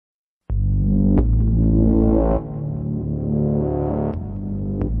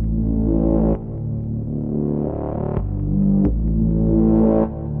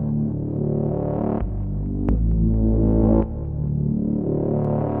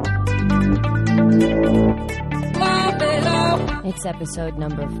It's episode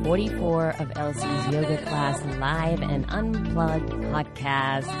number 44 of Elsie's Yoga Class Live and Unplugged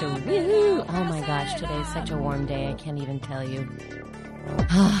podcast. Woohoo! Oh my gosh, today is such a warm day, I can't even tell you.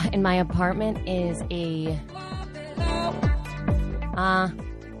 And my apartment is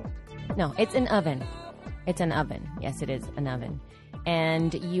no, it's an oven. It's an oven. Yes, it is an oven.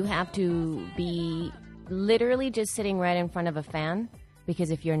 And you have to be literally just sitting right in front of a fan, because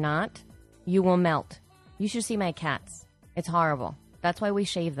if you're not, you will melt. You should see my cats. It's horrible. That's why we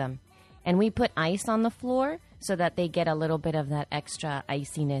shave them. And we put ice on the floor so that they get a little bit of that extra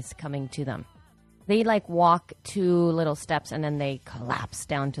iciness coming to them. They walk 2 little steps and then they collapse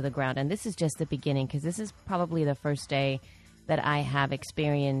down to the ground. And this is just the beginning, because this is probably the first day that I have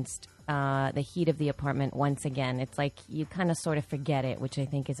experienced the heat of the apartment once again. It's like you kind of sort of forget it, which I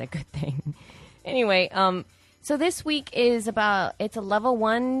think is a good thing. Anyway, so this week is it's a level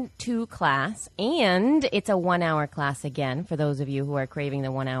 1-2 class, and it's a 1-hour class again, for those of you who are craving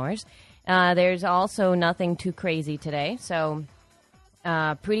the 1 hours. There's also nothing too crazy today, so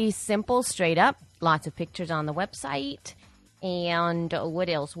pretty simple, straight up. Lots of pictures on the website. And what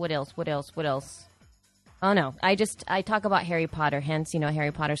else? Oh, no, I talk about Harry Potter, hence,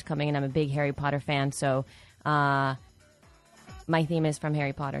 Harry Potter's coming, and I'm a big Harry Potter fan, so my theme is from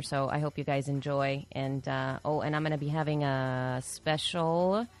Harry Potter, so I hope you guys enjoy. And and I'm going to be having a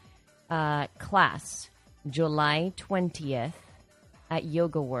special class July 20th at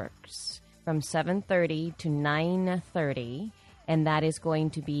Yoga Works from 7:30 to 9:30, and that is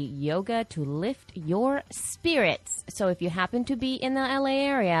going to be yoga to lift your spirits. So if you happen to be in the LA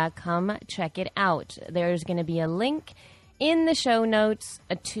area, come check it out. There's going to be a link in the show notes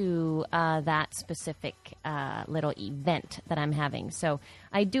to that specific little event that I'm having. So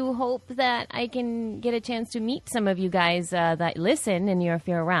I do hope that I can get a chance to meet some of you guys that listen, and if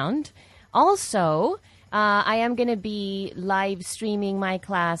you're around. Also, I am going to be live streaming my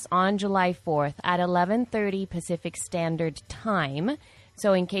class on July 4th at 11:30 Pacific Standard Time.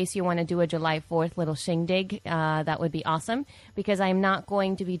 So in case you want to do a July 4th little shindig, that would be awesome, because I'm not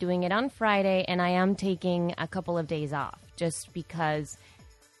going to be doing it on Friday, and I am taking a couple of days off just because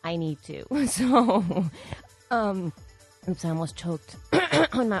I need to. So, oops, I almost choked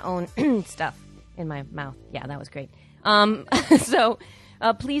on my own stuff in my mouth. Yeah, that was great. So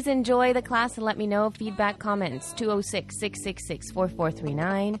please enjoy the class and let me know feedback, comments.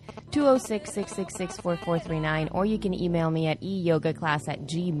 206-666-4439, 206-666-4439, or you can email me at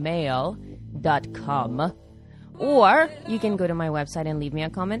eyogaclass@gmail.com. Or you can go to my website and leave me a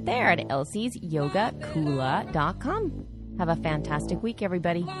comment there at elsiesYogaKula.com. Have a fantastic week,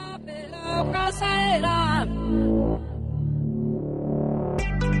 everybody.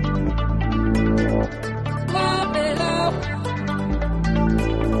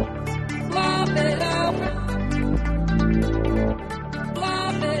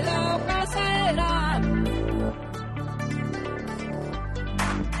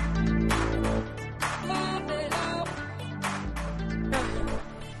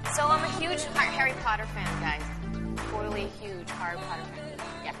 So I'm a huge Harry Potter fan, guys. Totally huge Harry Potter fan.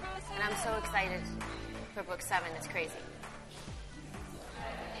 Yeah. And I'm so excited for book 7. It's crazy.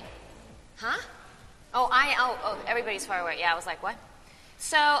 Huh? Oh, everybody's far away. Yeah, I was like, what?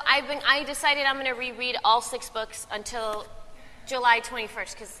 So I decided I'm going to reread all 6 books until July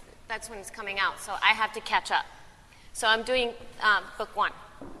 21st, because that's when it's coming out. So I have to catch up. So I'm doing book 1.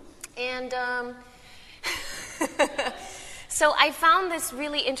 And so I found this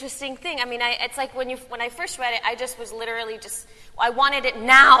really interesting thing. I mean, it's like when I first read it, I just was literally I wanted it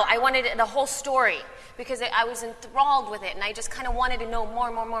now. I wanted the whole story, because I was enthralled with it, and I just kind of wanted to know more,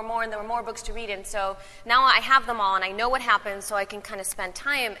 and there were more books to read. And so now I have them all, and I know what happens, so I can kind of spend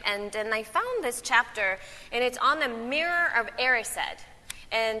time. And I found this chapter, and it's on the mirror of Erised.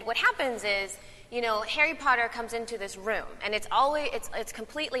 And what happens is, Harry Potter comes into this room, and it's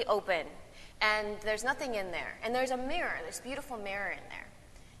completely open. And there's nothing in there. And there's a mirror, this beautiful mirror in there.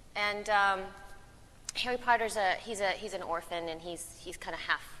 And Harry Potter's he's an orphan, and he's kind of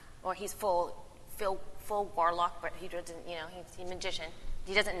he's full warlock, but he doesn't, he's a magician.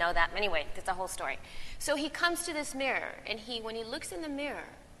 He doesn't know that. Anyway, that's the whole story. So he comes to this mirror, and when he looks in the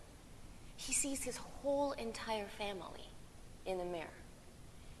mirror, he sees his whole entire family in the mirror.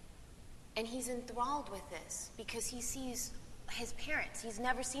 And he's enthralled with this, because he sees his parents. He's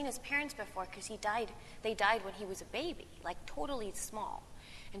never seen his parents before, because they died when he was a baby, totally small.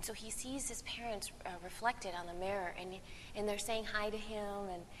 And so he sees his parents reflected on the mirror, and they're saying hi to him,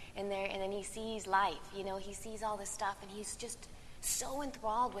 and then he sees life, he sees all this stuff, and he's just so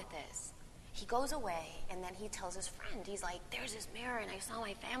enthralled with this. he goes away, and then he tells his friend, he's like, there's this mirror, and I saw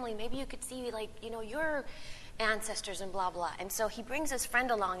my family. Maybe you could see, like, your ancestors and blah, blah. And so he brings his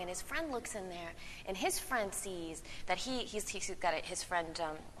friend along, and his friend looks in there, and his friend sees that his friend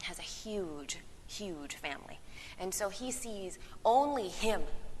has a huge, huge family. And so he sees only him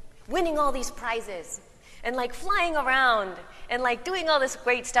winning all these prizes and like flying around and like doing all this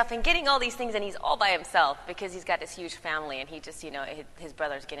great stuff and getting all these things, and he's all by himself because he's got this huge family, and he just, his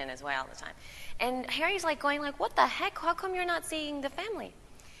brothers get in his way all the time. And Harry's like going like, what the heck? How come you're not seeing the family?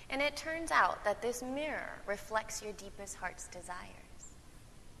 And it turns out that this mirror reflects your deepest heart's desires.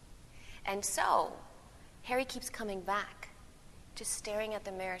 And so Harry keeps coming back, just staring at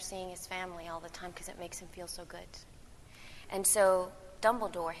the mirror, seeing his family all the time because it makes him feel so good. And so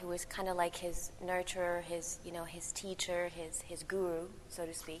Dumbledore, who was kind of like his nurturer, his teacher, his guru, so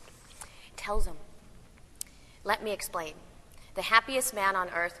to speak, tells him, let me explain. The happiest man on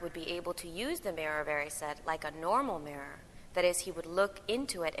earth would be able to use the mirror, Erised, like a normal mirror. That is, he would look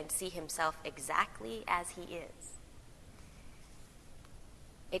into it and see himself exactly as he is.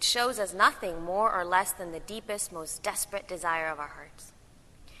 It shows us nothing more or less than the deepest, most desperate desire of our hearts.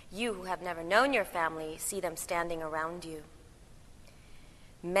 You who have never known your family see them standing around you.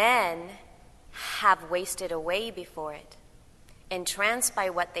 Men have wasted away before it, entranced by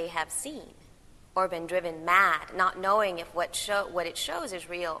what they have seen, or been driven mad, not knowing if what it shows is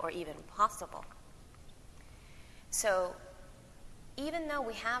real or even possible. So, even though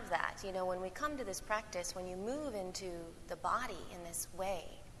we have that, when we come to this practice, when you move into the body in this way,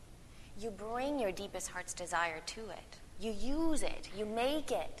 you bring your deepest heart's desire to it. You use it. You make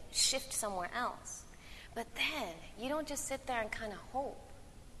it shift somewhere else. But then, you don't just sit there and kind of hope.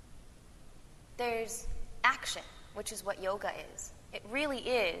 There's action, which is what yoga is. It really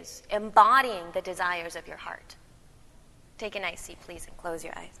is embodying the desires of your heart. Take a nice seat, please, and close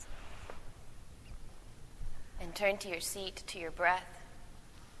your eyes. And turn to your seat, to your breath.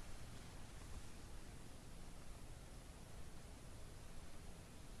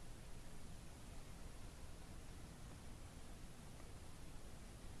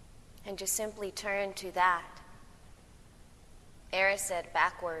 And just simply turn to that. Erised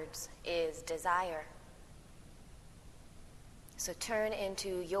backwards is desire. So turn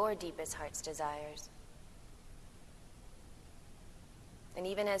into your deepest heart's desires. And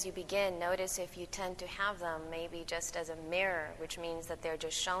even as you begin, notice if you tend to have them maybe just as a mirror, which means that they're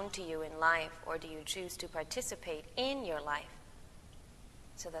just shown to you in life, or do you choose to participate in your life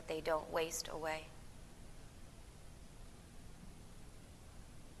so that they don't waste away?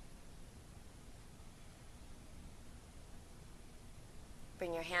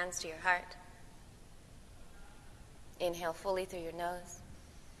 Bring your hands to your heart. Inhale fully through your nose.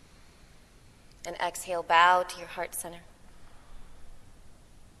 And exhale, bow to your heart center.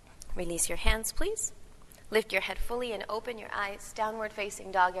 Release your hands, please. Lift your head fully and open your eyes. Downward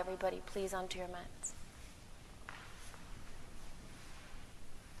facing dog, everybody, please, onto your mats.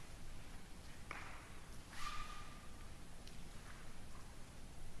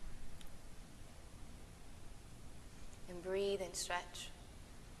 And breathe and stretch.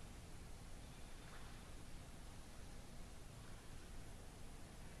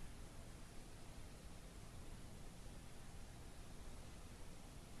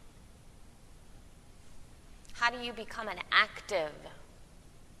 How do you become an active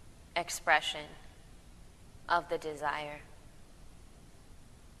expression of the desire?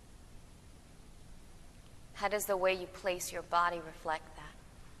 How does the way you place your body reflect that?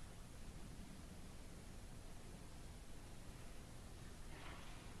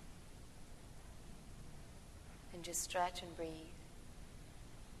 And just stretch and breathe.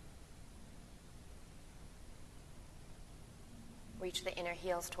 Reach the inner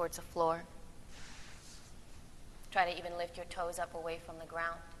heels towards the floor. Try to even lift your toes up away from the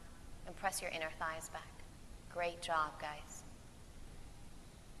ground and press your inner thighs back. Great job, guys.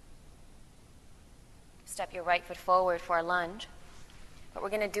 Step your right foot forward for a lunge. But we're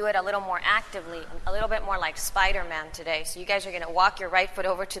going to do it a little more actively, a little bit more like Spider-Man today. So you guys are going to walk your right foot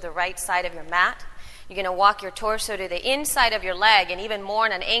over to the right side of your mat. You're going to walk your torso to the inside of your leg and even more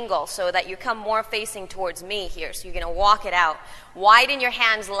on an angle so that you come more facing towards me here. So you're going to walk it out. Widen your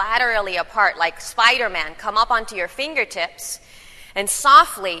hands laterally apart like Spider-Man. Come up onto your fingertips and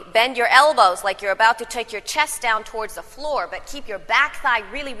softly bend your elbows like you're about to take your chest down towards the floor, but keep your back thigh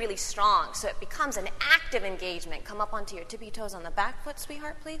really, really strong so it becomes an active engagement. Come up onto your tippy toes on the back foot,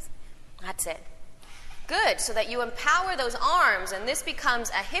 sweetheart, please. That's it. Good, so that you empower those arms, and this becomes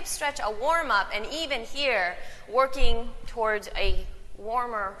a hip stretch, a warm-up, and even here, working towards a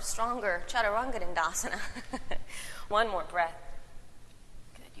warmer, stronger Chaturanga Dandasana. One more breath.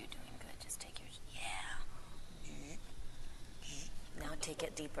 Good, you're doing good. Just take take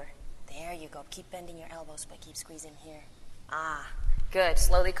it deeper. There you go. Keep bending your elbows, but keep squeezing here. Good.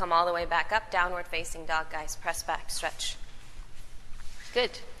 Slowly come all the way back up. Downward facing dog, guys. Press back. Stretch.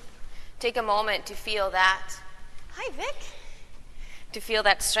 Good. Take a moment to feel that. Hi, Vic. To feel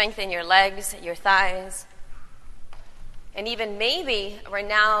that strength in your legs, your thighs, and even maybe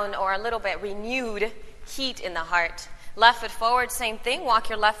renowned or a little bit renewed heat in the heart. Left foot forward, same thing. Walk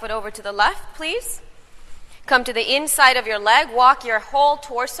your left foot over to the left, please. Come to the inside of your leg. Walk your whole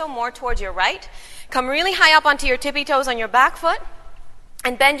torso more towards your right. Come really high up onto your tippy toes on your back foot.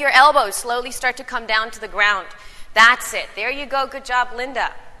 And bend your elbows. Slowly start to come down to the ground. That's it. There you go. Good job,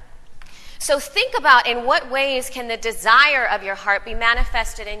 Linda. So think about in what ways can the desire of your heart be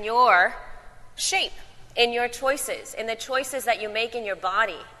manifested in your shape, in your choices, in the choices that you make in your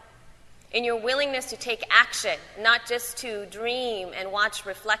body, in your willingness to take action, not just to dream and watch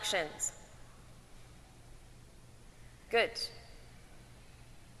reflections. Good.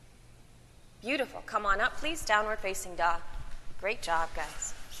 Beautiful. Come on up, please. Downward facing dog. Great job,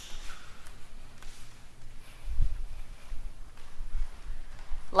 guys.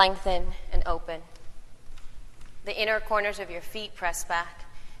 Lengthen and open. The inner corners of your feet press back.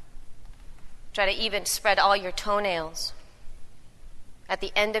 Try to even spread all your toenails. At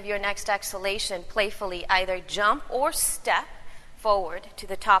the end of your next exhalation, playfully either jump or step forward to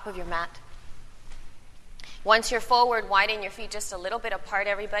the top of your mat. Once you're forward, widen your feet just a little bit apart,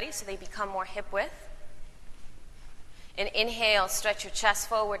 everybody, so they become more hip width. And inhale, stretch your chest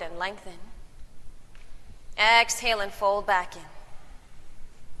forward and lengthen. Exhale and fold back in.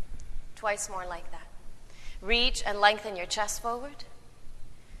 Twice more like that. Reach and lengthen your chest forward.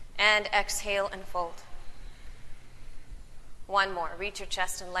 And exhale and fold. One more. Reach your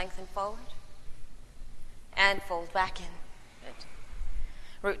chest and lengthen forward. And fold back in. Good.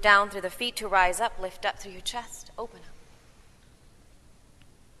 Root down through the feet to rise up. Lift up through your chest. Open up.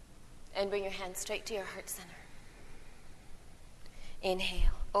 And bring your hands straight to your heart center.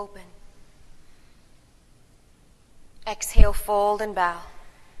 Inhale. Open. Exhale. Fold and bow.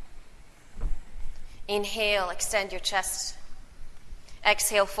 Inhale, extend your chest.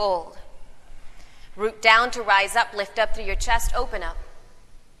 Exhale, fold. Root down to rise up, lift up through your chest, open up.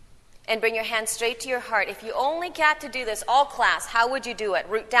 And bring your hands straight to your heart. If you only got to do this all class, how would you do it?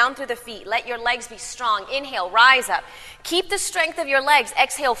 Root down through the feet. Let your legs be strong. Inhale, rise up. Keep the strength of your legs.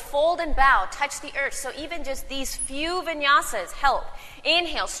 Exhale, fold and bow. Touch the earth. So even just these few vinyasas help.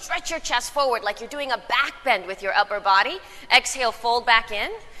 Inhale, stretch your chest forward like you're doing a back bend with your upper body. Exhale, fold back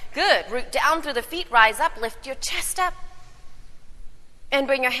in. Good. Root down through the feet, rise up, lift your chest up, and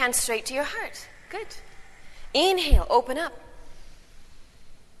bring your hands straight to your heart. Good. Inhale, open up.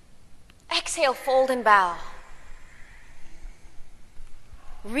 Exhale, fold and bow.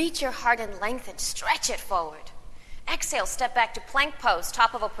 Reach your heart and lengthen, stretch it forward. Exhale, step back to plank pose,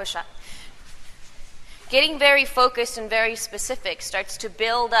 top of a push-up. Getting very focused and very specific starts to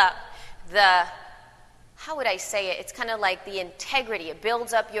build up the, how would I say it? It's kind of like the integrity. It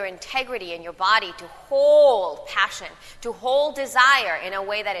builds up your integrity in your body to hold passion, to hold desire in a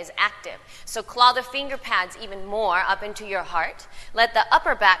way that is active. So claw the finger pads even more up into your heart. Let the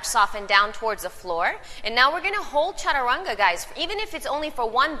upper back soften down towards the floor. And now we're going to hold chaturanga, guys, even if it's only for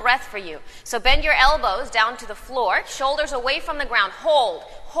one breath for you. So bend your elbows down to the floor, shoulders away from the ground. Hold,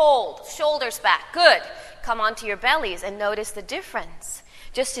 hold, shoulders back. Good. Come onto your bellies and notice the difference.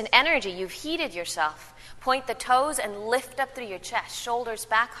 Just in energy, you've heated yourself. Point the toes and lift up through your chest. Shoulders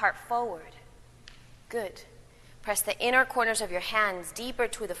back, heart forward. Good. Press the inner corners of your hands deeper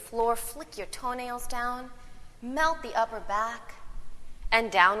to the floor. Flick your toenails down. Melt the upper back.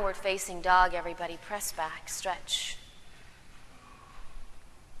 And downward facing dog, everybody. Press back, stretch.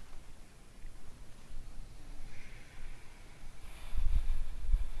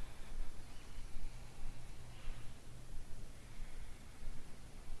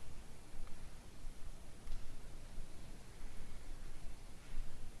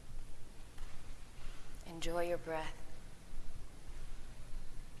 Enjoy your breath.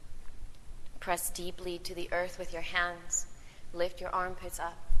 Press deeply to the earth with your hands. Lift your armpits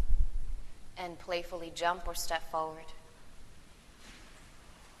up and playfully jump or step forward.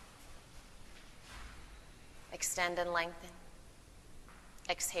 Extend and lengthen.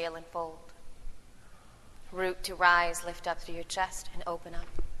 Exhale and fold. Root to rise, lift up through your chest and open up.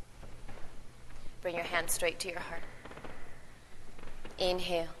 Bring your hands straight to your heart.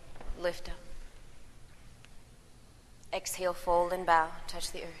 Inhale, lift up. Exhale, fold and bow.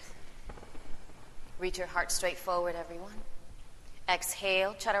 Touch the earth. Reach your heart straight forward, everyone.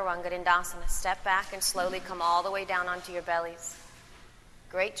 Exhale, Chaturanga Dandasana. Step back and slowly come all the way down onto your bellies.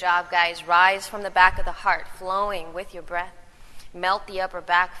 Great job, guys. Rise from the back of the heart, flowing with your breath. Melt the upper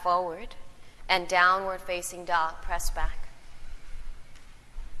back forward, and downward facing dog, press back.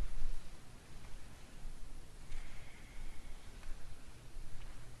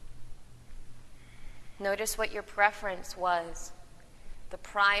 Notice what your preference was. The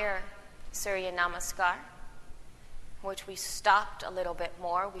prior Surya Namaskar, which we stopped a little bit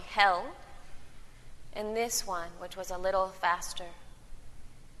more, we held, and this one, which was a little faster.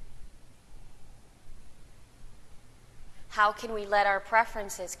 How can we let our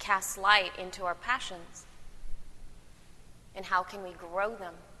preferences cast light into our passions? And how can we grow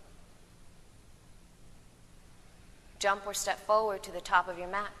them? Jump or step forward to the top of your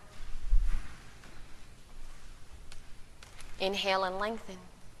mat. Inhale and lengthen.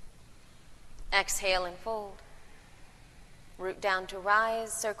 Exhale and fold. Root down to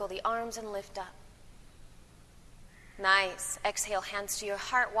rise, circle the arms and lift up. Nice. Exhale, hands to your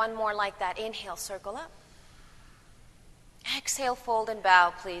heart. One more like that. Inhale, circle up. Exhale, fold and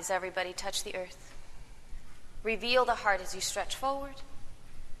bow, please. Everybody touch the earth. Reveal the heart as you stretch forward.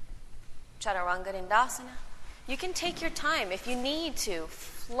 Chaturanga Dandasana. You can take your time if you need to.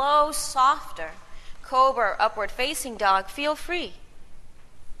 Flow softer. Cobra, upward facing dog, feel free.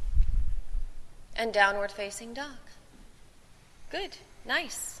 And downward facing dog. Good.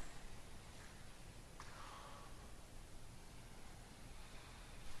 Nice.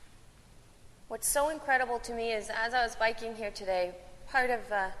 What's so incredible to me is, as I was biking here today, part of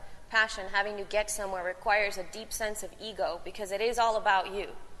passion, having to get somewhere, requires a deep sense of ego, because it is all about you.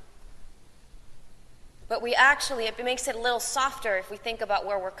 But it makes it a little softer if we think about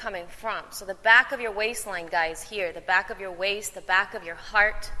where we're coming from. So the back of your waistline, guys, here, the back of your waist, the back of your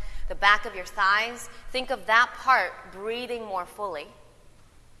heart, the back of your thighs, think of that part breathing more fully,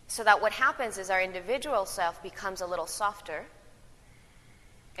 so that what happens is our individual self becomes a little softer,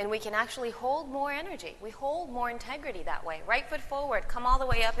 and we can actually hold more energy. We hold more integrity that way. Right foot forward. Come all the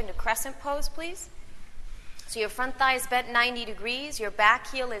way up into crescent pose, please. So your front thigh is bent 90 degrees. Your back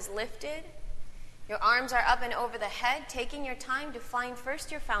heel is lifted. Your arms are up and over the head, taking your time to find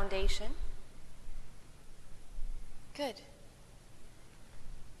first your foundation. Good.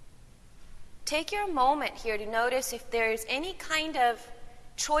 Take your moment here to notice if there's any kind of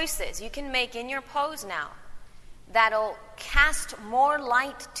choices you can make in your pose now that'll cast more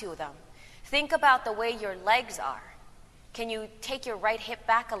light to them. Think about the way your legs are. Can you take your right hip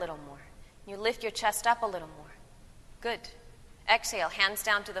back a little more? Can you lift your chest up a little more? Good. Exhale, hands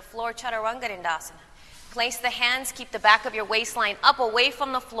down to the floor, Chaturanga Dandasana. Place the hands, keep the back of your waistline up away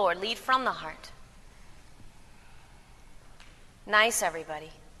from the floor, lead from the heart. Nice, everybody.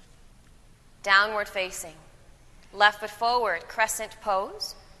 Downward facing. Left foot forward, crescent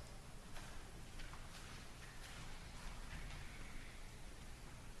pose.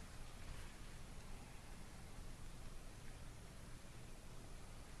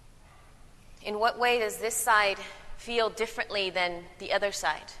 In what way does this side feel differently than the other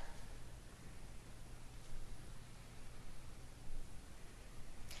side?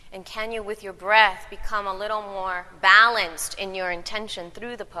 And can you, with your breath, become a little more balanced in your intention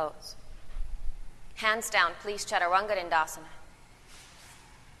through the pose? Hands down, please, Chaturanga Dandasana.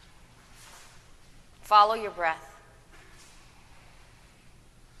 Follow your breath.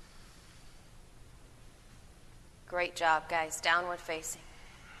 Great job, guys. Downward facing.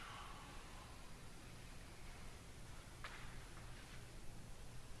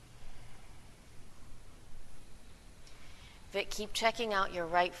 Vic, keep checking out your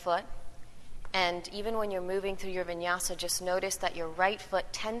right foot. And even when you're moving through your vinyasa, just notice that your right foot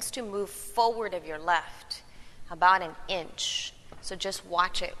tends to move forward of your left, about an inch. So just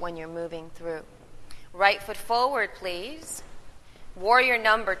watch it when you're moving through. Right foot forward, please. Warrior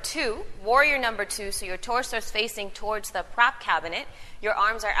number two. Warrior number two, so your torso is facing towards the prop cabinet. Your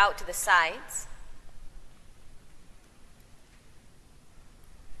arms are out to the sides.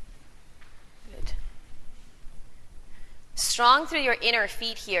 Strong through your inner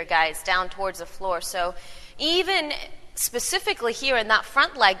feet here, guys, down towards the floor. So even specifically here in that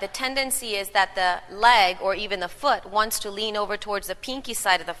front leg, the tendency is that the leg or even the foot wants to lean over towards the pinky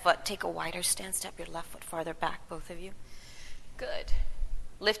side of the foot. Take a wider stance, step your left foot farther back, both of you. Good.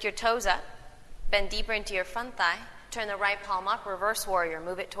 Lift your toes up. Bend deeper into your front thigh. Turn the right palm up, reverse warrior.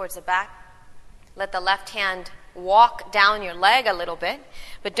 Move it towards the back. Let the left hand walk down your leg a little bit,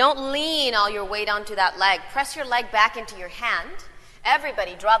 but don't lean all your weight onto that leg. Press your leg back into your hand.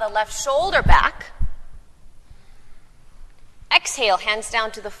 Everybody, draw the left shoulder back. Exhale, hands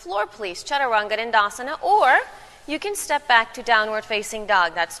down to the floor, please. Chaturanga Dandasana, or you can step back to downward facing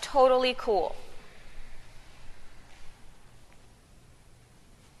dog. That's totally cool.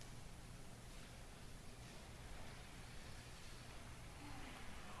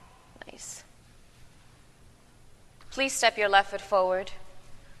 Please step your left foot forward.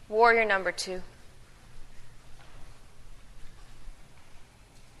 Warrior number 2.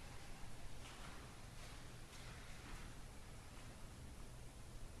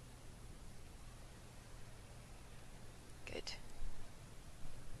 Good.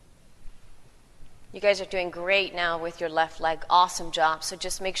 You guys are doing great now with your left leg. Awesome job. So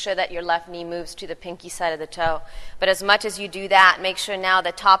just make sure that your left knee moves to the pinky side of the toe. But as much as you do that, make sure now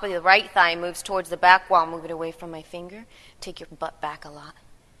the top of the right thigh moves towards the back wall. Move it away from my finger. Take your butt back a lot.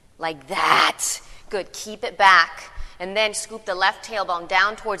 Like that. Good. Keep it back. And then scoop the left tailbone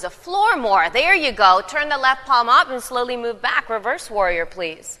down towards the floor more. There you go. Turn the left palm up and slowly move back. Reverse warrior,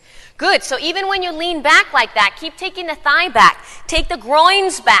 please. Good. So even when you lean back like that, keep taking the thigh back. Take the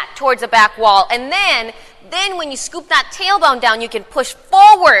groins back towards the back wall. And then when you scoop that tailbone down, you can push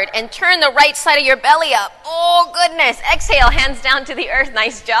forward and turn the right side of your belly up. Oh, goodness. Exhale, hands down to the earth.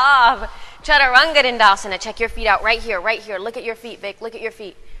 Nice job. Chaturanga Dandasana. Check your feet out right here, right here. Look at your feet, Vic. Look at your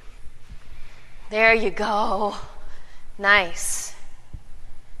feet. There you go. Nice.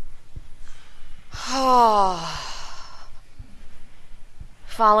 Oh.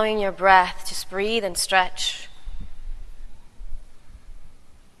 Following your breath, just breathe and stretch.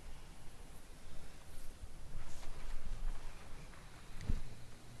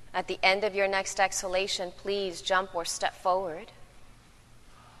 At the end of your next exhalation, please jump or step forward.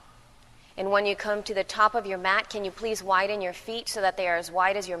 And when you come to the top of your mat, can you please widen your feet so that they are as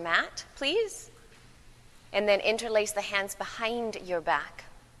wide as your mat, please? And then interlace the hands behind your back.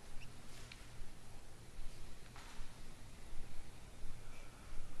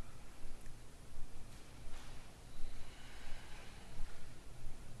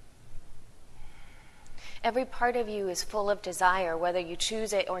 Every part of you is full of desire, whether you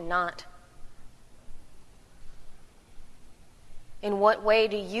choose it or not. In what way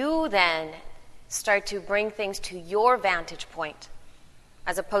do you then start to bring things to your vantage point,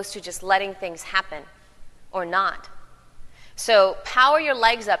 as opposed to just letting things happen or not? So power your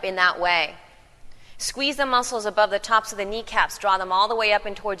legs up in that way. Squeeze the muscles above the tops of the kneecaps. Draw them all the way up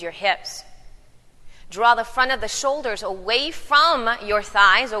and towards your hips. Draw the front of the shoulders away from your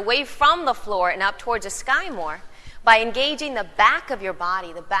thighs, away from the floor, and up towards the sky more by engaging the back of your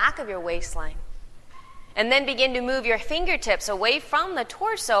body, the back of your waistline. And then begin to move your fingertips away from the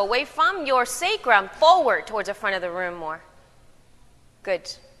torso, away from your sacrum, forward towards the front of the room more.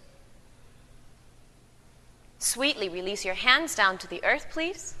 Good. Sweetly release your hands down to the earth,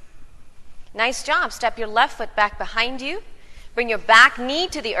 please. Nice job. Step your left foot back behind you. Bring your back knee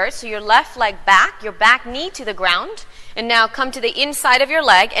to the earth, so your left leg back, your back knee to the ground. And now come to the inside of your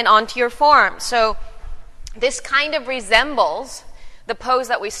leg and onto your forearm. So this kind of resembles the pose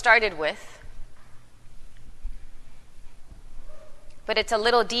that we started with, but it's a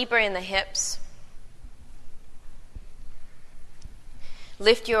little deeper in the hips.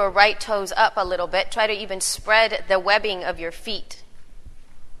 Lift your right toes up a little bit. Try to even spread the webbing of your feet.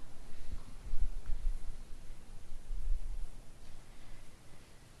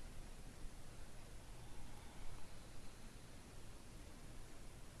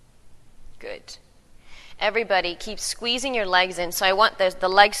 Good. Everybody, keep squeezing your legs in. So I want the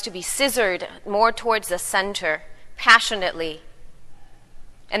legs to be scissored more towards the center, passionately.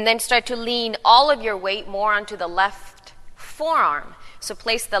 And then start to lean all of your weight more onto the left forearm. So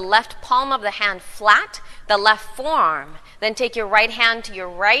place the left palm of the hand flat, the left forearm. Then take your right hand to your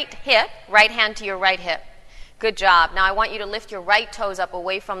right hip, right hand to your right hip. Good job. Now I want you to lift your right toes up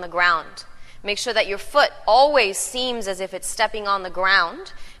away from the ground. Make sure that your foot always seems as if it's stepping on the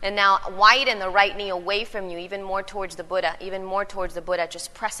ground. And now widen the right knee away from you, even more towards the Buddha, even more towards the Buddha.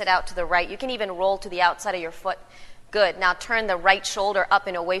 Just press it out to the right. You can even roll to the outside of your foot. Good. Now turn the right shoulder up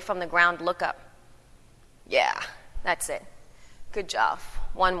and away from the ground. Look up. Yeah, that's it. Good job.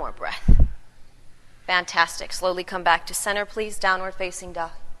 One more breath. Fantastic. Slowly come back to center, please. Downward facing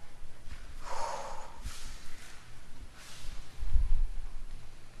dog.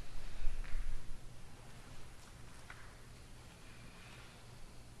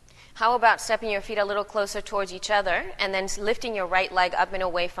 How about stepping your feet a little closer towards each other and then lifting your right leg up and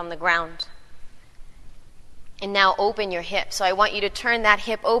away from the ground? And now open your hip. So I want you to turn that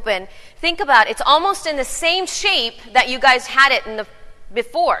hip open. Think about it. It's almost in the same shape that you guys had it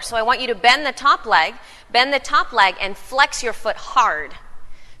before. So I want you to bend the top leg, and flex your foot hard.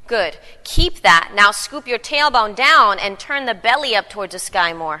 Good. Keep that. Now scoop your tailbone down and turn the belly up towards the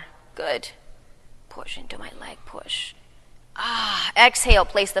sky more. Good. Push into my leg. Push. Exhale.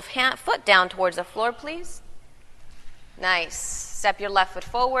 Place the foot down towards the floor, please. Nice. Step your left foot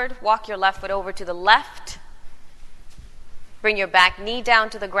forward. Walk your left foot over to the left. Bring your back knee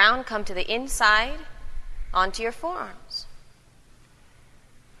down to the ground. Come to the inside. onto your forearms.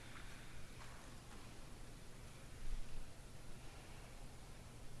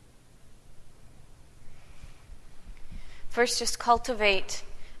 First, just cultivate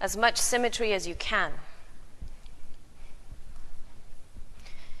as much symmetry as you can.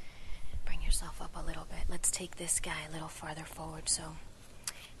 Bring yourself up a little bit. Let's take this guy a little farther forward. So,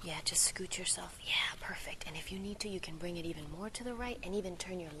 yeah, just scoot yourself. Yeah, perfect. And if you need to, you can bring it even more to the right and even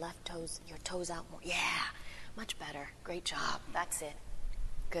turn your toes out more. Yeah, much better. Great job. That's it.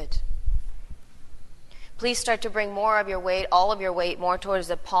 Good. Please start to bring more of your weight, all of your weight, more towards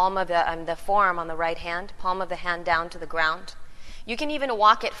the palm of the forearm on the right hand, palm of the hand down to the ground. You can even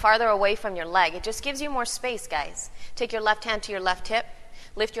walk it farther away from your leg. It just gives you more space, guys. Take your left hand to your left hip.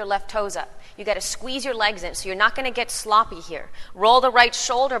 Lift your left toes up. You got to squeeze your legs in, so you're not going to get sloppy here. Roll the right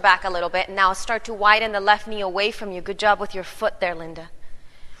shoulder back a little bit, and now start to widen the left knee away from you. Good job with your foot there, Linda.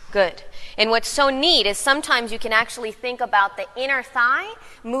 Good. And what's so neat is sometimes you can actually think about the inner thigh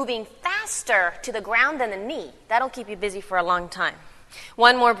moving faster to the ground than the knee. That'll keep you busy for a long time.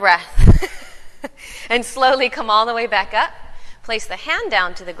 One more breath. And slowly come all the way back up. Place the hand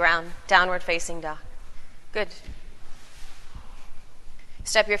down to the ground, downward facing dog. Good.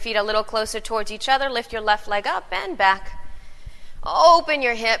 Step your feet a little closer towards each other. Lift your left leg up and back. Open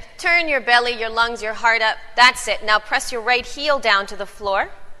your hip. Turn your belly, your lungs, your heart up. That's it. Now press your right heel down to the floor.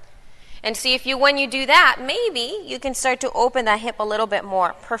 And see if when you do that, maybe you can start to open that hip a little bit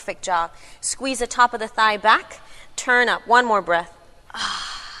more. Perfect job. Squeeze the top of the thigh back. Turn up. One more breath.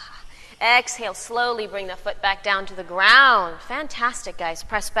 Exhale. Slowly bring the foot back down to the ground. Fantastic, guys.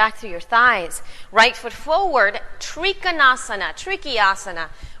 Press back through your thighs. Right foot forward. Trikonasana.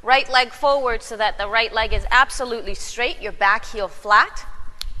 Right leg forward so that the right leg is absolutely straight. Your back heel flat.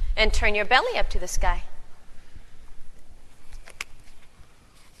 And turn your belly up to the sky.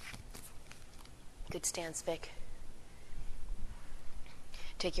 Good stance, Vic.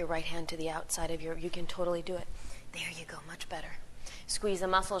 Take your right hand to the outside of you can totally do it. There you go, much better. Squeeze the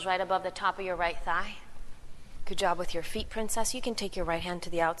muscles right above the top of your right thigh. Good job with your feet, princess. You can take your right hand to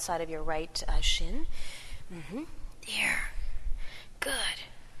the outside of your right shin. There. Good.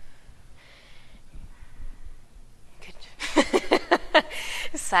 Good.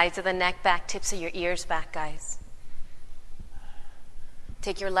 Sides of the neck back, tips of your ears back, guys.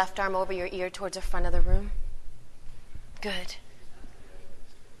 Take your left arm over your ear towards the front of the room. Good.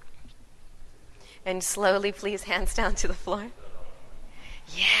 And slowly, please, hands down to the floor.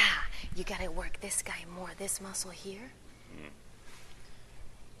 Yeah. You got to work this guy more. This muscle here.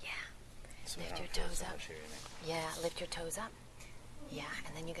 Yeah. Lift your toes up. Yeah, lift your toes up. Yeah,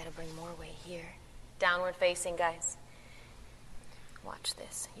 and then you got to bring more weight here. Downward facing, guys. Watch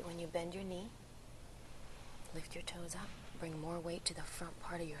this. When you bend your knee, lift your toes up. Bring more weight to the front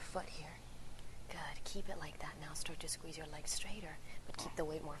part of your foot here. Good. Keep it like that. Now start to squeeze your legs straighter, but keep the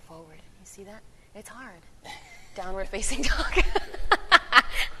weight more forward. You see that? It's hard. Downward facing dog.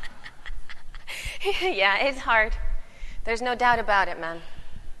 Yeah, it's hard. There's no doubt about it, man.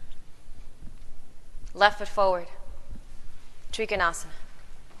 Left foot forward. Trikonasana.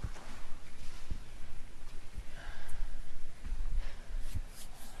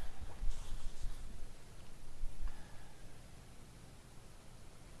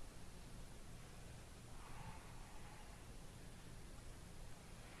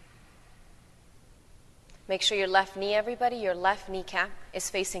 Make sure your left knee, everybody, your left kneecap is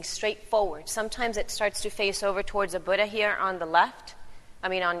facing straight forward. Sometimes it starts to face over towards the Buddha here on the left.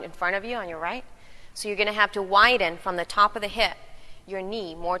 In front of you, on your right. So you're going to have to widen from the top of the hip, your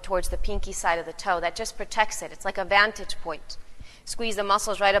knee more towards the pinky side of the toe. That just protects it. It's like a vantage point. Squeeze the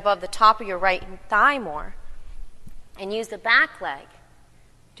muscles right above the top of your right thigh more. And use the back leg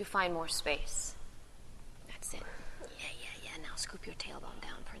to find more space. That's it. Yeah. Now scoop your tailbone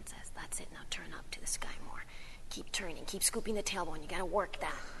down, princess. That's it. Now turn up to the sky more. Keep turning. Keep scooping the tailbone. You got to work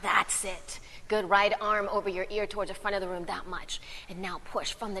that. That's it. Good. Right arm over your ear towards the front of the room, that much. And now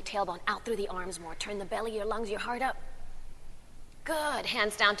push from the tailbone out through the arms more. Turn the belly, your lungs, your heart up. Good.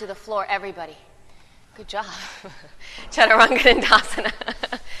 Hands down to the floor, everybody. Good job. Chaturanga Dandasana.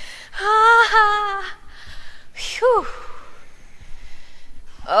 Phew.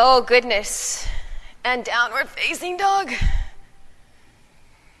 Oh, goodness. And downward facing dog.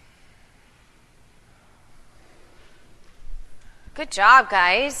 Good job,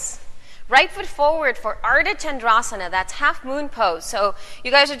 guys. Right foot forward for Ardha Chandrasana. That's half moon pose. So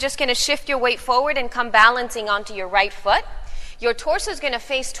you guys are just going to shift your weight forward and come balancing onto your right foot. Your torso is going to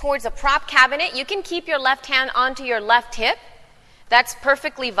face towards the prop cabinet. You can keep your left hand onto your left hip. That's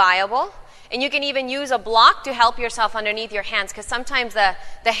perfectly viable. And you can even use a block to help yourself underneath your hands, because sometimes the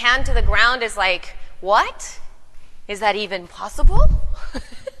hand to the ground is like what? Is that even possible?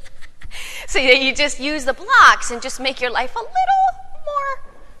 So you just use the blocks and just make your life a little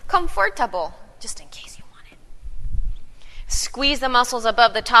more comfortable, just in case you want it. Squeeze the muscles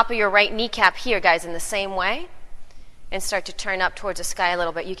above the top of your right kneecap here, guys, in the same way. And start to turn up towards the sky a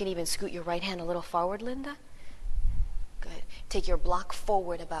little bit. You can even scoot your right hand a little forward, Linda. Good. Take your block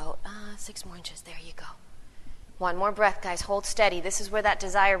forward about 6 more inches. There you go. One more breath, guys. Hold steady. This is where that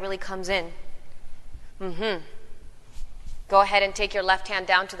desire really comes in. Go ahead and take your left hand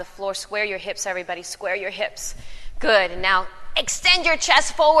down to the floor. Square your hips, everybody. Square your hips. Good. And now extend your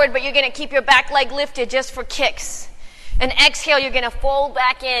chest forward, but you're going to keep your back leg lifted just for kicks. And exhale, you're going to fold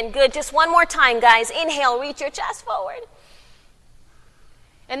back in. Good. Just one more time, guys. Inhale, reach your chest forward.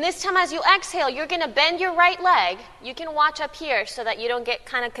 And this time as you exhale, you're going to bend your right leg. You can watch up here so that you don't get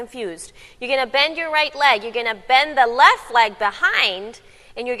kind of confused. You're going to bend your right leg. You're going to bend the left leg behind,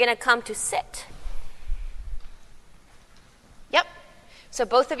 and you're going to come to sit. Yep. So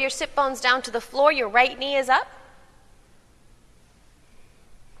both of your sit bones down to the floor. Your right knee is up.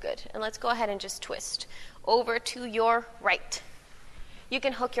 Good. And let's go ahead and just twist over to your right. You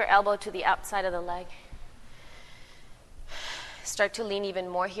can hook your elbow to the outside of the leg. Start to lean even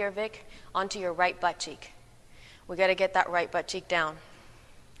more here, Vic, onto your right butt cheek. We got to get that right butt cheek down.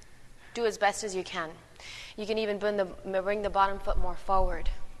 Do as best as you can. You can even bring the bottom foot more forward.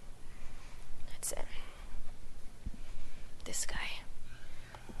 That's it. This guy.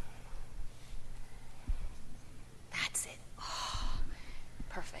 That's it. Oh,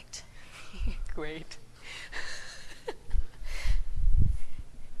 perfect. Great.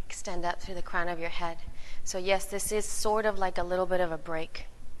 Extend up through the crown of your head. So yes, this is sort of like a little bit of a break.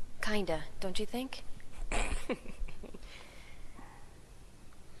 Kinda, don't you think?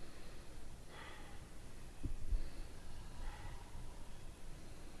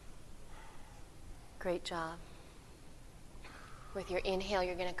 Great job. With your inhale,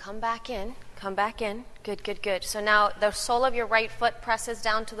 you're going to come back in. Come back in. Good, good, good. So now the sole of your right foot presses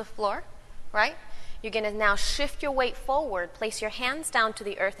down to the floor, right? You're going to now shift your weight forward. Place your hands down to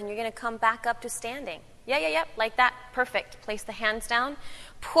the earth, and you're going to come back up to standing. Yeah, like that. Perfect. Place the hands down.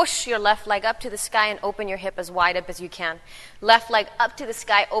 Push your left leg up to the sky and open your hip as wide up as you can. Left leg up to the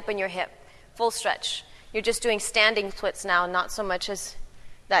sky, open your hip. Full stretch. You're just doing standing splits now, not so much as...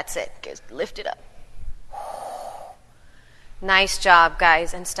 That's it. Just lift it up. Nice job,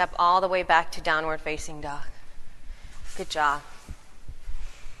 guys. And step all the way back to downward facing dog. Good job.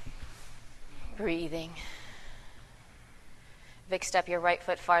 Breathing. Vic, step your right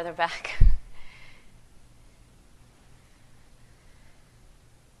foot farther back.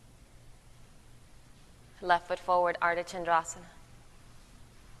 Left foot forward, Ardha Chandrasana.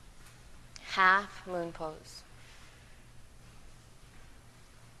 Half moon pose.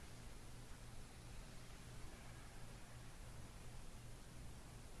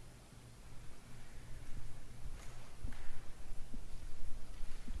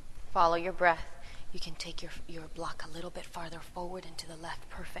 Follow your breath. You can take your block a little bit farther forward and to the left.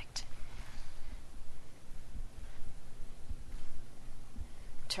 Perfect.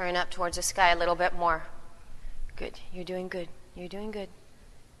 Turn up towards the sky a little bit more. Good. You're doing good. You're doing good.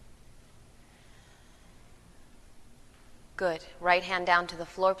 Good. Right hand down to the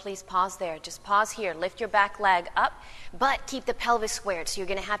floor, please. Pause there. Just pause here. Lift your back leg up, but keep the pelvis squared. So you're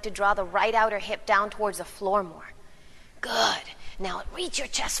going to have to draw the right outer hip down towards the floor more. Good. Now reach your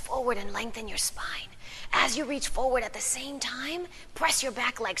chest forward and lengthen your spine. As you reach forward at the same time, press your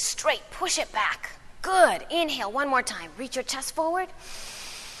back leg straight. Push it back. Good. Inhale one more time. Reach your chest forward.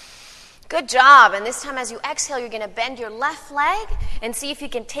 Good job. And this time as you exhale, you're going to bend your left leg and see if you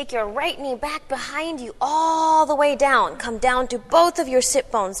can take your right knee back behind you all the way down. Come down to both of your sit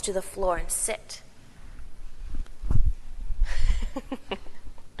bones to the floor and sit.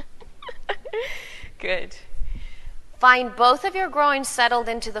 Good. Find both of your groins settled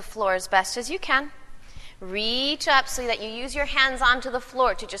into the floor as best as you can. Reach up so that you use your hands onto the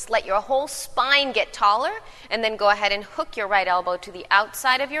floor to just let your whole spine get taller, and then go ahead and hook your right elbow to the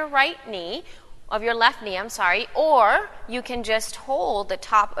outside of your left knee, or you can just hold the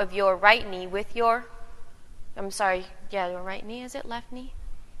top of your right knee with your, your right knee, is it left knee?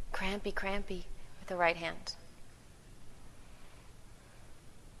 Crampy with the right hand.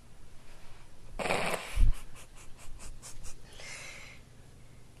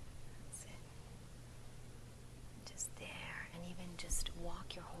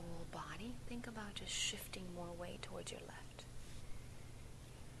 Think about just shifting more weight towards your left.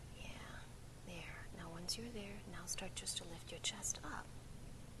 Yeah, there. Now once you're there, now start just to lift your chest up.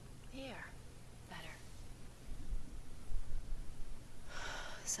 There. Better.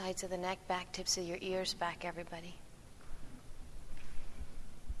 Sides of the neck back, tips of your ears back, everybody.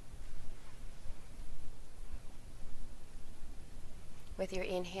 With your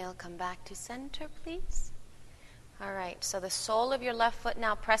inhale, come back to center, please. All right, so the sole of your left foot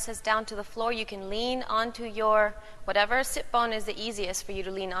now presses down to the floor. You can lean onto your, whatever sit bone is the easiest for you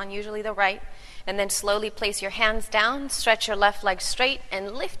to lean on, usually the right. And then slowly place your hands down, stretch your left leg straight,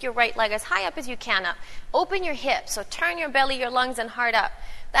 and lift your right leg as high up as you can up. Open your hips, so turn your belly, your lungs, and heart up.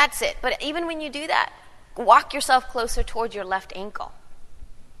 That's it. But even when you do that, walk yourself closer towards your left ankle.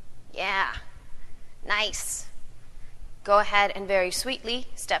 Yeah, nice. Go ahead and very sweetly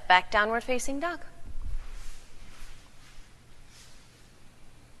step back, downward facing dog.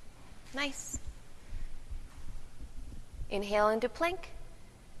 Nice. Inhale into plank.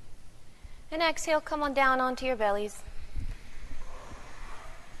 And exhale, come on down onto your bellies.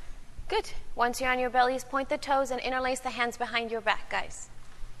 Good. Once you're on your bellies, point the toes and interlace the hands behind your back, guys.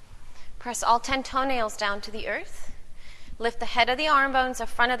 Press all 10 toenails down to the earth. Lift the head of the arm bones, the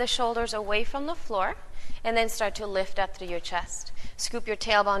front of the shoulders away from the floor. And then start to lift up through your chest. Scoop your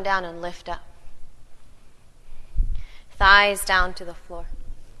tailbone down and lift up. Thighs down to the floor.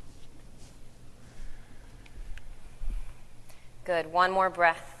 Good. One more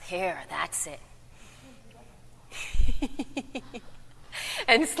breath. Here, that's it.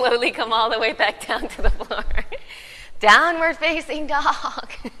 And slowly come all the way back down to the floor. Downward facing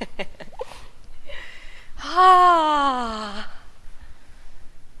dog.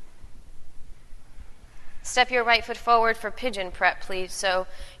 Step your right foot forward for pigeon prep, please. So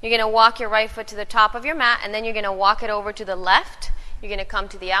you're going to walk your right foot to the top of your mat, and then you're going to walk it over to the left. You're going to come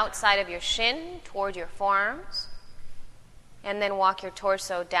to the outside of your shin, toward your forearms, and then walk your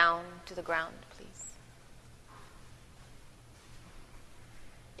torso down to the ground, please.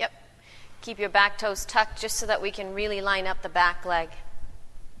 Yep. Keep your back toes tucked just so that we can really line up the back leg.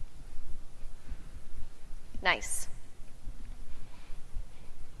 Nice.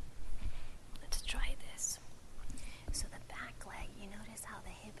 Let's try this. So the back leg, you notice how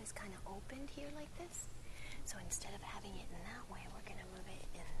the hip is kind of opened here like this? So instead of having it in that way, we're going to move it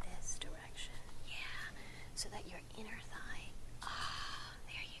in this direction. Yeah. So that your inner thigh,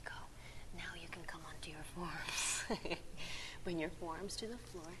 there you go. Now you can come onto your forearms. Bring your forearms to the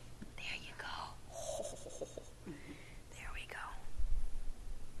floor. There you go. There we go.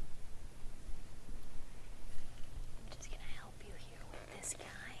 I'm just going to help you here with this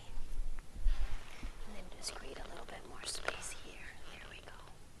guy. And then just create a little bit more space here. There we go.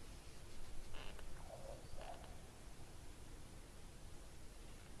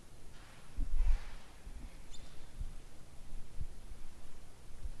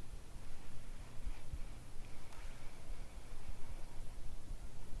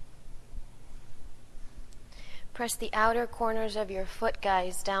 Press the outer corners of your foot,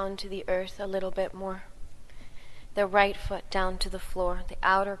 guys, down to the earth a little bit more. The right foot down to the floor, the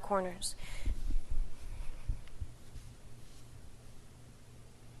outer corners.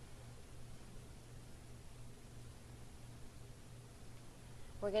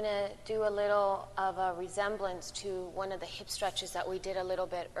 We're going to do a little of a resemblance to one of the hip stretches that we did a little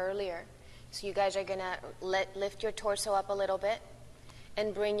bit earlier. So you guys are going to lift your torso up a little bit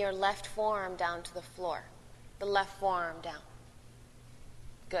and bring your left forearm down to the floor. The left forearm down.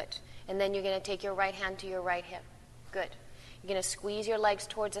 Good. And then you're going to take your right hand to your right hip. Good. You're going to squeeze your legs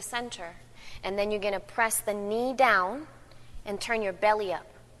towards the center. And then you're going to press the knee down and turn your belly up.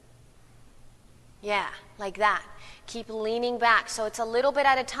 Yeah, like that. Keep leaning back. So it's a little bit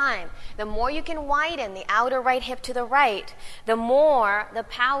at a time. The more you can widen the outer right hip to the right, the more the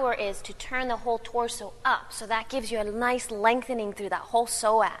power is to turn the whole torso up. So that gives you a nice lengthening through that whole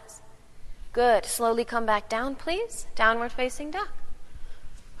psoas. Good. Slowly come back down, please. Downward facing dog.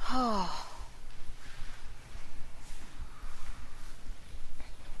 Oh.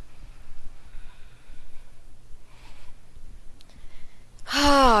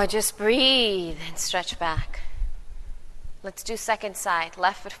 Oh, just breathe and stretch back. Let's do second side.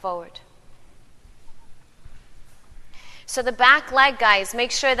 Left foot forward. So the back leg, guys,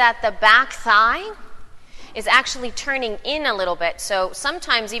 make sure that the back thigh is actually turning in a little bit. So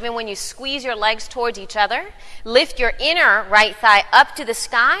sometimes even when you squeeze your legs towards each other, lift your inner right thigh up to the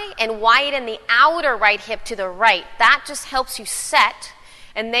sky and widen the outer right hip to the right. That just helps you set,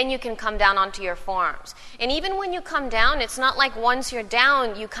 and then you can come down onto your forearms. And even when you come down, it's not like once you're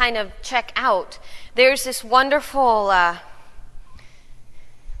down, you kind of check out. There's this wonderful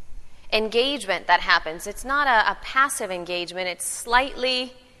engagement that happens. It's not a passive engagement. It's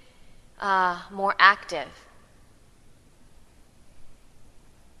slightly more active.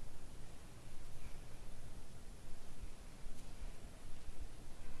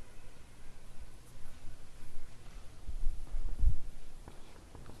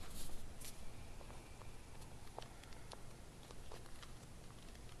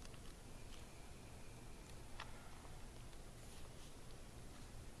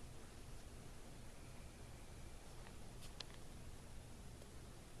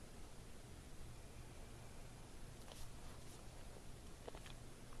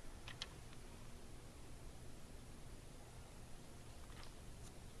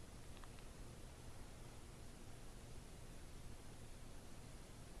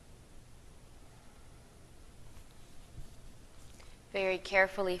 Very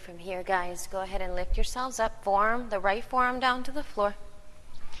carefully from here, guys. Go ahead and lift yourselves up. Forearm, the right forearm down to the floor.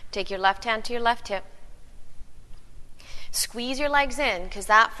 Take your left hand to your left hip. Squeeze your legs in, because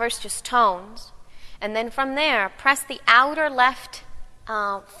that first just tones. And then from there, press the outer left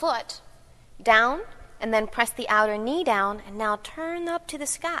foot down, and then press the outer knee down, and now turn up to the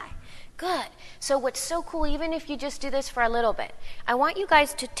sky. Good. So what's so cool, even if you just do this for a little bit, I want you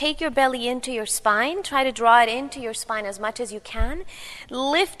guys to take your belly into your spine. Try to draw it into your spine as much as you can.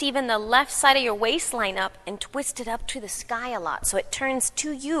 Lift even the left side of your waistline up and twist it up to the sky a lot so it turns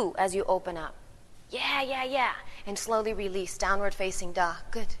to you as you open up. Yeah. And slowly release, downward facing dog.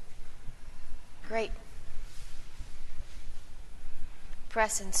 Good. Great.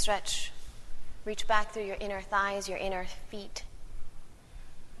 Press and stretch. Reach back through your inner thighs, your inner feet.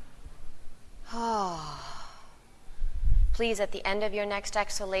 Please, at the end of your next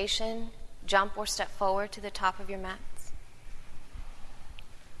exhalation, jump or step forward to the top of your mats.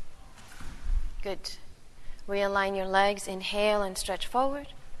 Good. Realign your legs. Inhale and stretch forward.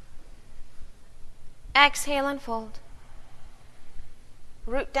 Exhale and fold.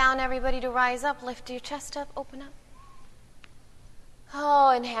 Root down, everybody, to rise up. Lift your chest up. Open up.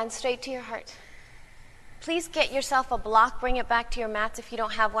 And hands straight to your heart. Please get yourself a block. Bring it back to your mats if you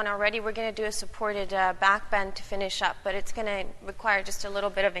don't have one already. We're going to do a supported back bend to finish up, but it's going to require just a little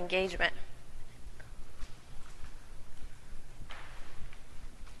bit of engagement.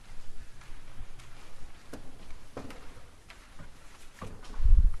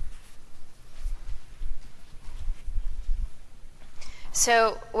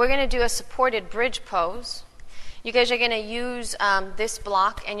 So we're going to do a supported bridge pose. You guys are going to use this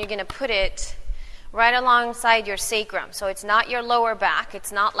block, and you're going to put it right alongside your sacrum. So it's not your lower back.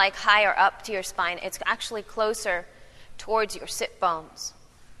 It's not like higher up to your spine. It's actually closer towards your sit bones.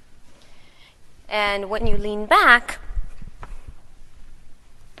 And when you lean back,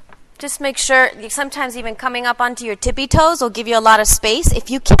 just make sure, sometimes even coming up onto your tippy toes will give you a lot of space. If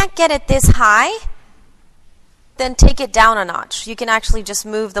you can't get it this high, then take it down a notch. You can actually just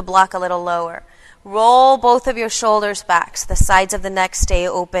move the block a little lower. Roll both of your shoulders back so the sides of the neck stay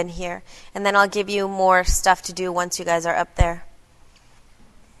open here. And then I'll give you more stuff to do once you guys are up there.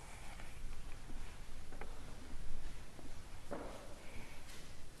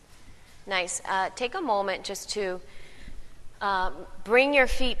 Nice. Take a moment just to bring your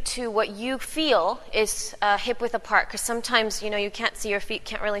feet to what you feel is hip width apart. Because sometimes, you can't see your feet,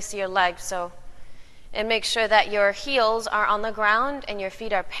 can't really see your legs. And make sure that your heels are on the ground and your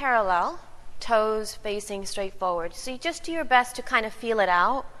feet are parallel. Toes facing straight forward. So you just do your best to kind of feel it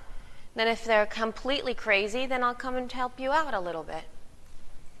out. Then if they're completely crazy, then I'll come and help you out a little bit.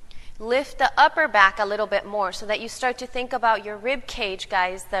 Lift the upper back a little bit more so that you start to think about your rib cage,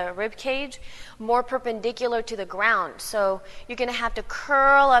 guys. The rib cage more perpendicular to the ground. So you're going to have to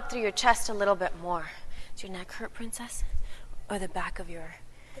curl up through your chest a little bit more. Does your neck hurt, princess? Or the back of your...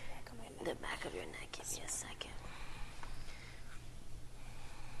 The back of your neck. Give me a second.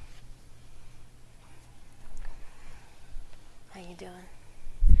 How you doing?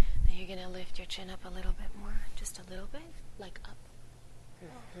 Now you're going to lift your chin up a little bit more. Just a little bit. Like up.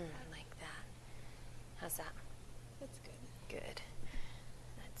 Like that. How's that? That's good. Good.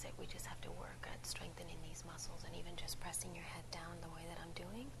 That's it. We just have to work at strengthening these muscles, and even just pressing your head down the way that I'm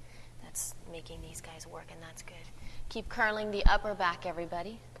doing. That's making these guys work, and that's good. Keep curling the upper back,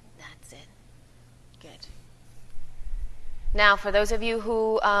 everybody. That's it. Good. Now, for those of you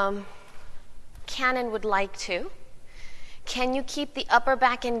who can and would like to, can you keep the upper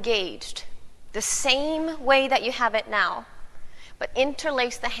back engaged the same way that you have it now, but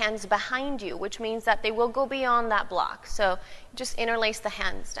interlace the hands behind you, which means that they will go beyond that block. So just interlace the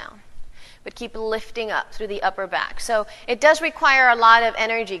hands down, but keep lifting up through the upper back. So it does require a lot of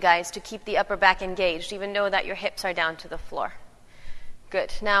energy, guys, to keep the upper back engaged, even though that your hips are down to the floor.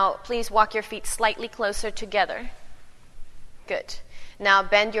 Good. Now, please walk your feet slightly closer together. Good. Now,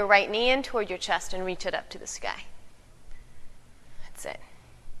 bend your right knee in toward your chest and reach it up to the sky. That's it.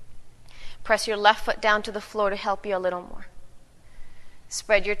 Press your left foot down to the floor to help you a little more.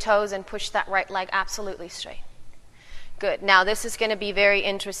 Spread your toes and push that right leg absolutely straight. Good. Now, this is going to be very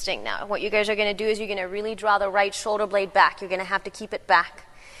interesting now. What you guys are going to do is you're going to really draw the right shoulder blade back. You're going to have to keep it back.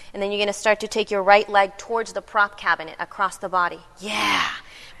 And then you're going to start to take your right leg towards the prop cabinet across the body. Yeah.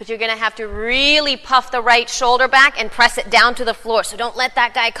 But you're going to have to really puff the right shoulder back and press it down to the floor. So don't let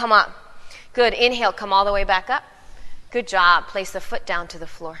that guy come up. Good. Inhale. Come all the way back up. Good job. Place the foot down to the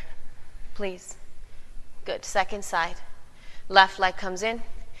floor. Please. Good. Second side. Left leg comes in.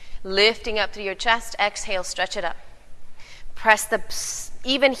 Lifting up through your chest. Exhale. Stretch it up. Press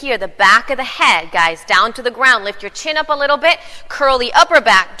even here, the back of the head, guys, down to the ground. Lift your chin up a little bit. Curl the upper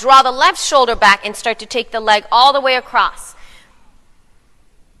back. Draw the left shoulder back and start to take the leg all the way across.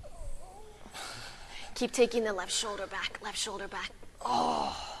 Keep taking the left shoulder back, left shoulder back.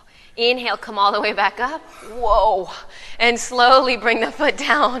 Oh. Inhale, come all the way back up. Whoa. And slowly bring the foot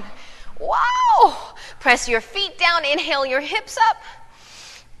down. Wow. Press your feet down. Inhale your hips up.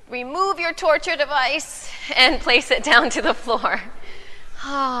 Remove your torture device and place it down to the floor.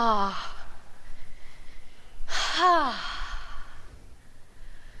 Ah. Ah.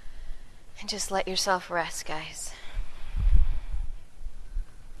 And just let yourself rest, guys.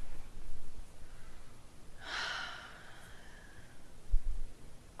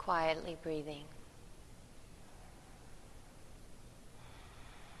 Quietly breathing.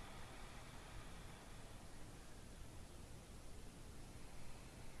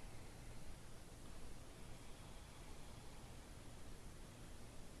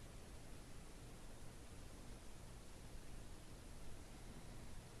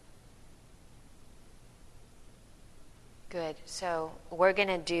 Good. So we're going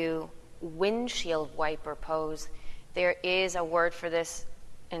to do windshield wiper pose. There is a word for this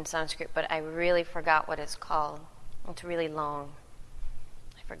in Sanskrit, but I really forgot what it's called. It's really long.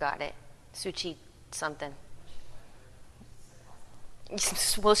 I forgot it. Suchi something.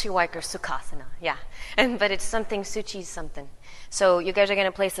 Windshield wiper sukhasana. Yeah. But it's something suchi something. So you guys are going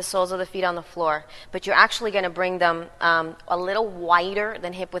to place the soles of the feet on the floor, but you're actually going to bring them a little wider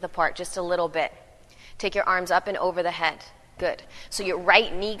than hip width apart, just a little bit. Take your arms up and over the head. Good. So your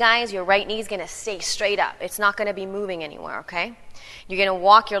right knee, guys, your right knee is going to stay straight up. It's not going to be moving anywhere, okay? You're going to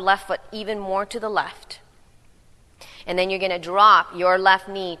walk your left foot even more to the left. And then you're going to drop your left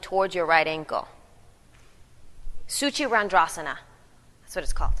knee towards your right ankle. Suchi Randrasana. That's what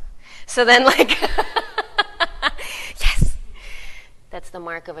it's called. So then, yes. That's the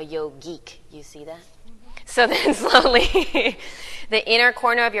mark of a yogic. You see that? So then slowly, the inner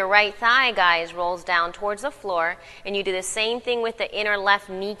corner of your right thigh, guys, rolls down towards the floor, and you do the same thing with the inner left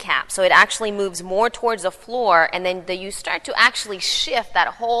kneecap. So it actually moves more towards the floor, and then you start to actually shift that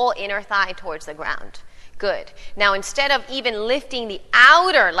whole inner thigh towards the ground. Good. Now, instead of even lifting the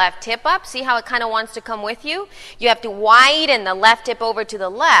outer left hip up, see how it kind of wants to come with you? You have to widen the left hip over to the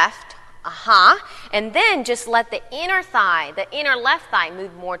left. And then just let the inner thigh, the inner left thigh,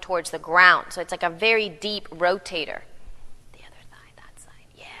 move more towards the ground. So it's like a very deep rotator. The other thigh, that side,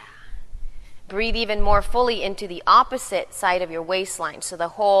 yeah. Breathe even more fully into the opposite side of your waistline. So the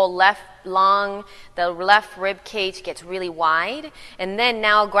whole left lung, the left rib cage gets really wide. And then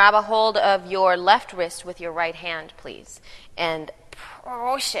now grab a hold of your left wrist with your right hand, please. And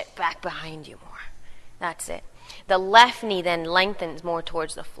push it back behind you more. That's it. The left knee then lengthens more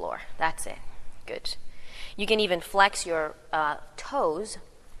towards the floor. That's it. Good. You can even flex your toes.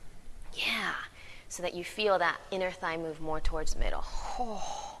 Yeah. So that you feel that inner thigh move more towards the middle.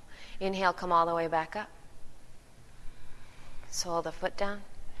 Oh. Inhale, come all the way back up. Sole the foot down.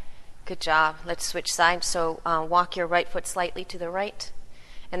 Good job. Let's switch sides. So walk your right foot slightly to the right.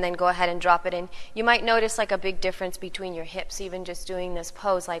 And then go ahead and drop it in. You might notice like a big difference between your hips, even just doing this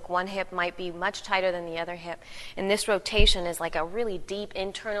pose. Like one hip might be much tighter than the other hip. And this rotation is like a really deep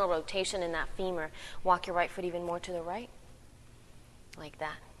internal rotation in that femur. Walk your right foot even more to the right. Like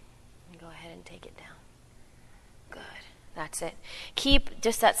that. And go ahead and take it down. Good. That's it. Keep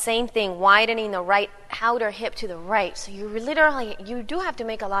just that same thing, widening the right outer hip to the right. So you do have to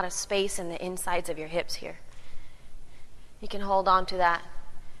make a lot of space in the insides of your hips here. You can hold on to that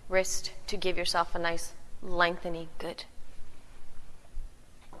wrist to give yourself a nice lengthening. Good.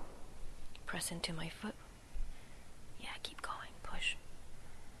 Press into my foot. Yeah, keep going. Push.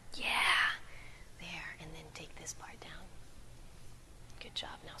 Yeah. There. And then take this part down. Good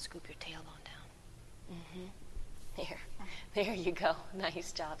job. Now scoop your tailbone down. There. There you go.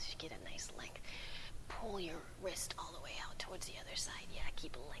 Nice job. You get a nice length. Pull your wrist all the way out towards the other side. Yeah,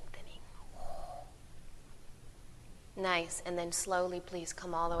 keep lengthening. Nice. And then slowly, please,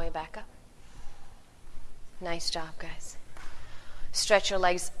 come all the way back up. Nice job, guys. Stretch your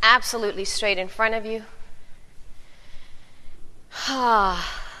legs absolutely straight in front of you.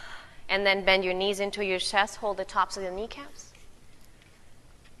 And then bend your knees into your chest. Hold the tops of the kneecaps.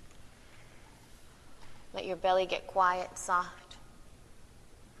 Let your belly get quiet, soft.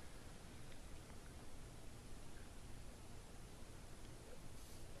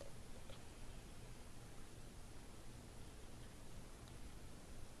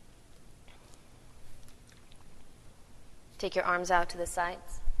 Take your arms out to the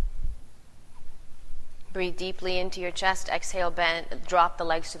sides. Breathe deeply into your chest. Exhale, bend. Drop the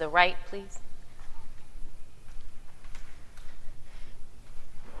legs to the right, please.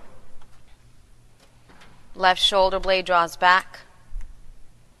 Left shoulder blade draws back.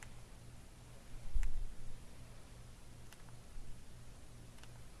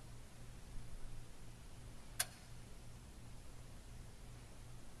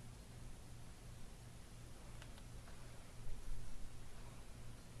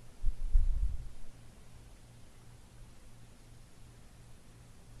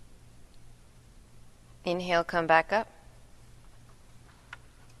 Inhale, come back up.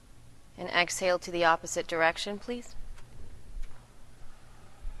 And exhale to the opposite direction, please.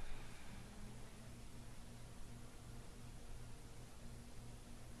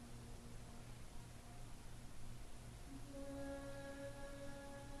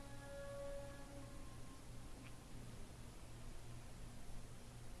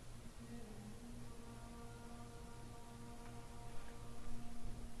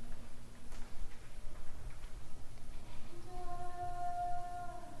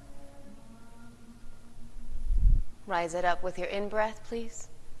 Rise it up with your in-breath, please.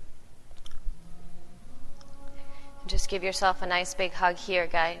 And just give yourself a nice big hug here,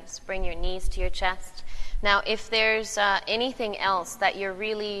 guys. Bring your knees to your chest. Now, if there's anything else that you're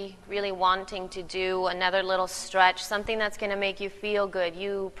really, really wanting to do, another little stretch, something that's going to make you feel good,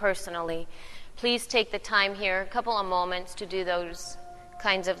 you personally, please take the time here, a couple of moments to do those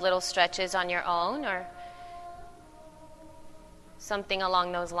kinds of little stretches on your own or something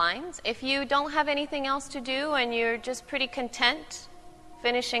along those lines. If you don't have anything else to do and you're just pretty content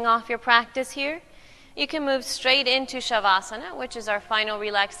finishing off your practice here, you can move straight into Shavasana, which is our final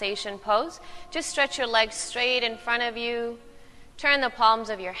relaxation pose. Just stretch your legs straight in front of you, turn the palms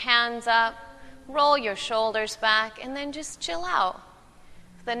of your hands up, roll your shoulders back, and then just chill out.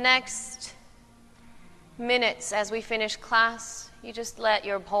 The next minutes as we finish class, you just let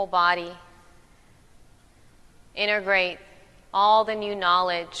your whole body integrate all the new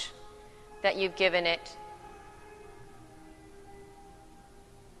knowledge that you've given it.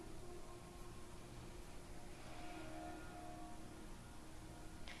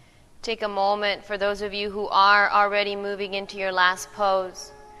 Take a moment for those of you who are already moving into your last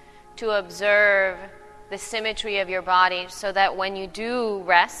pose to observe the symmetry of your body so that when you do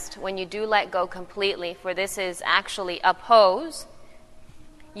rest, when you do let go completely, for this is actually a pose,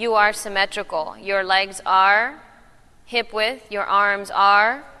 you are symmetrical. Your legs are hip width, your arms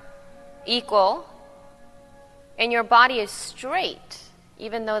are equal, and your body is straight,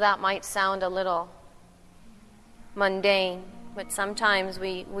 even though that might sound a little mundane, but sometimes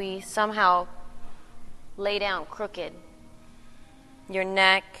we somehow lay down crooked. Your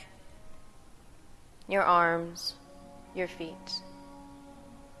neck, your arms, your feet.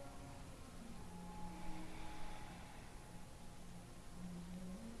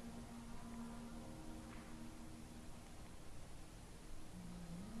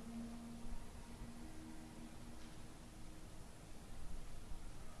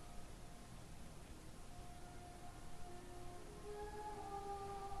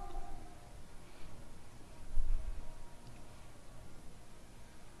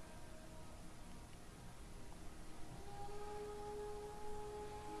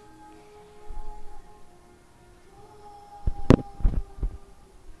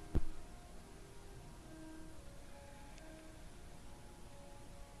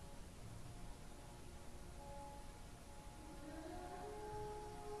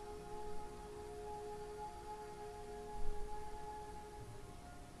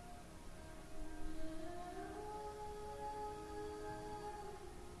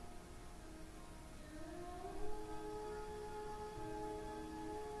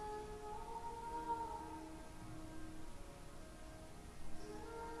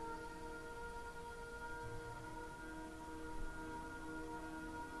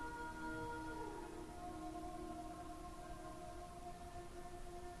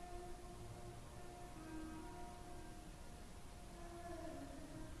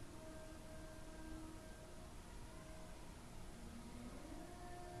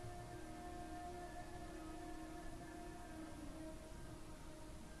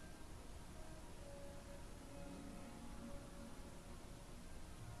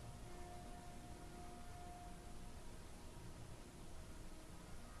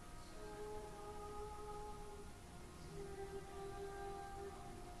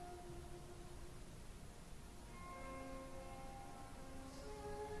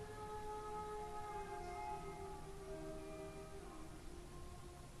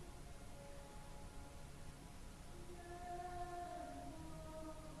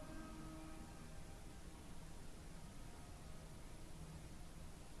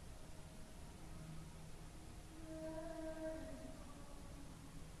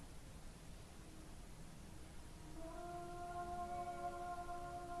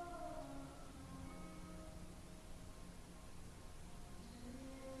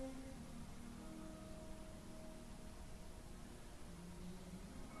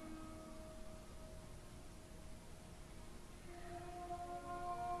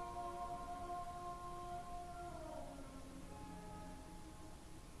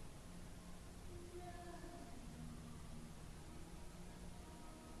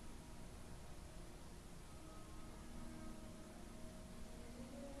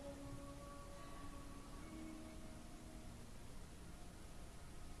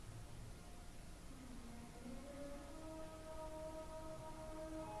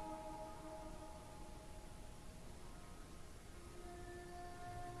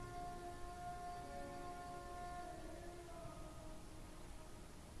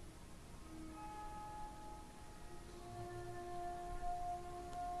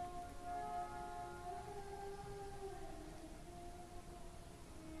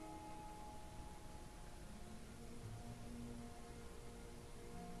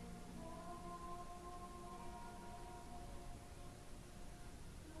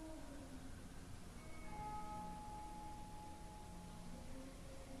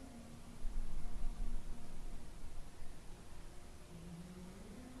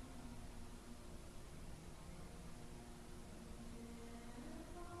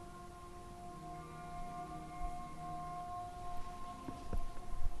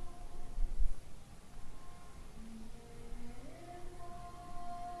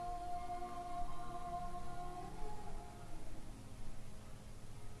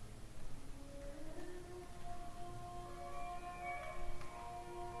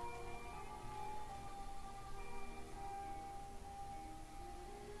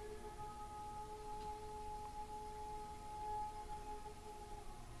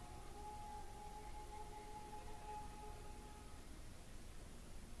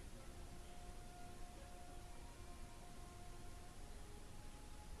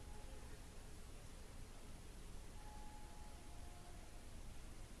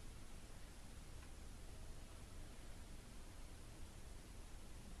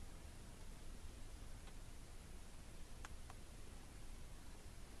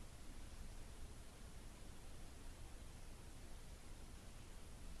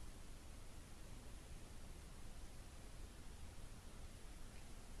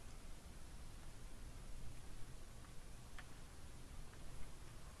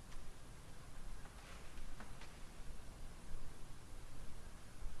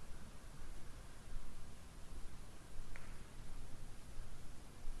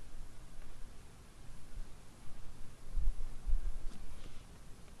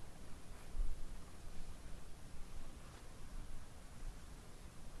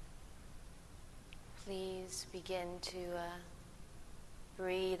 begin to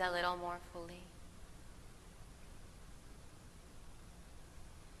breathe a little more fully.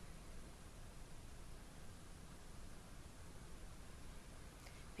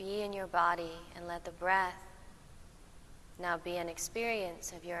 Be in your body and let the breath now be an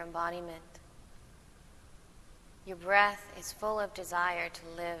experience of your embodiment. Your breath is full of desire to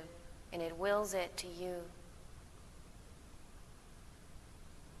live, and it wills it to you.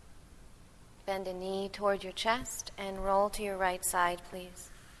 Bend a knee toward your chest and roll to your right side, please.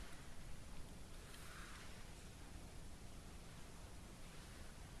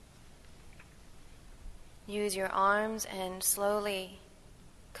 Use your arms and slowly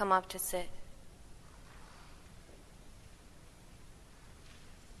come up to sit.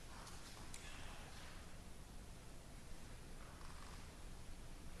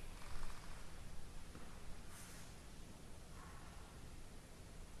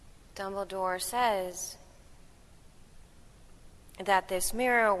 Dumbledore says that this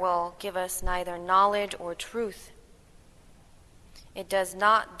mirror will give us neither knowledge or truth. It does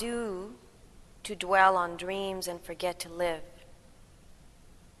not do to dwell on dreams and forget to live.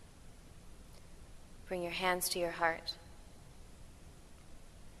 Bring your hands to your heart.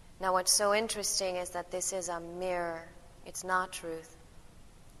 Now what's so interesting is that this is a mirror. It's not truth.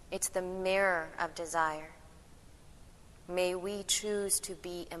 It's the mirror of desire. May we choose to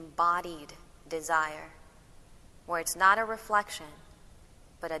be embodied desire, where it's not a reflection,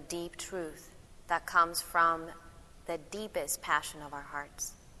 but a deep truth that comes from the deepest passion of our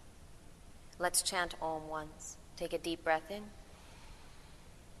hearts. Let's chant Om once. Take a deep breath in.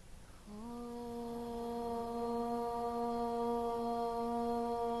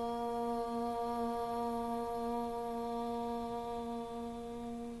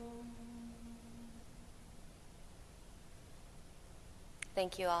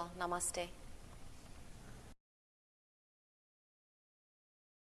 Thank you all. Namaste.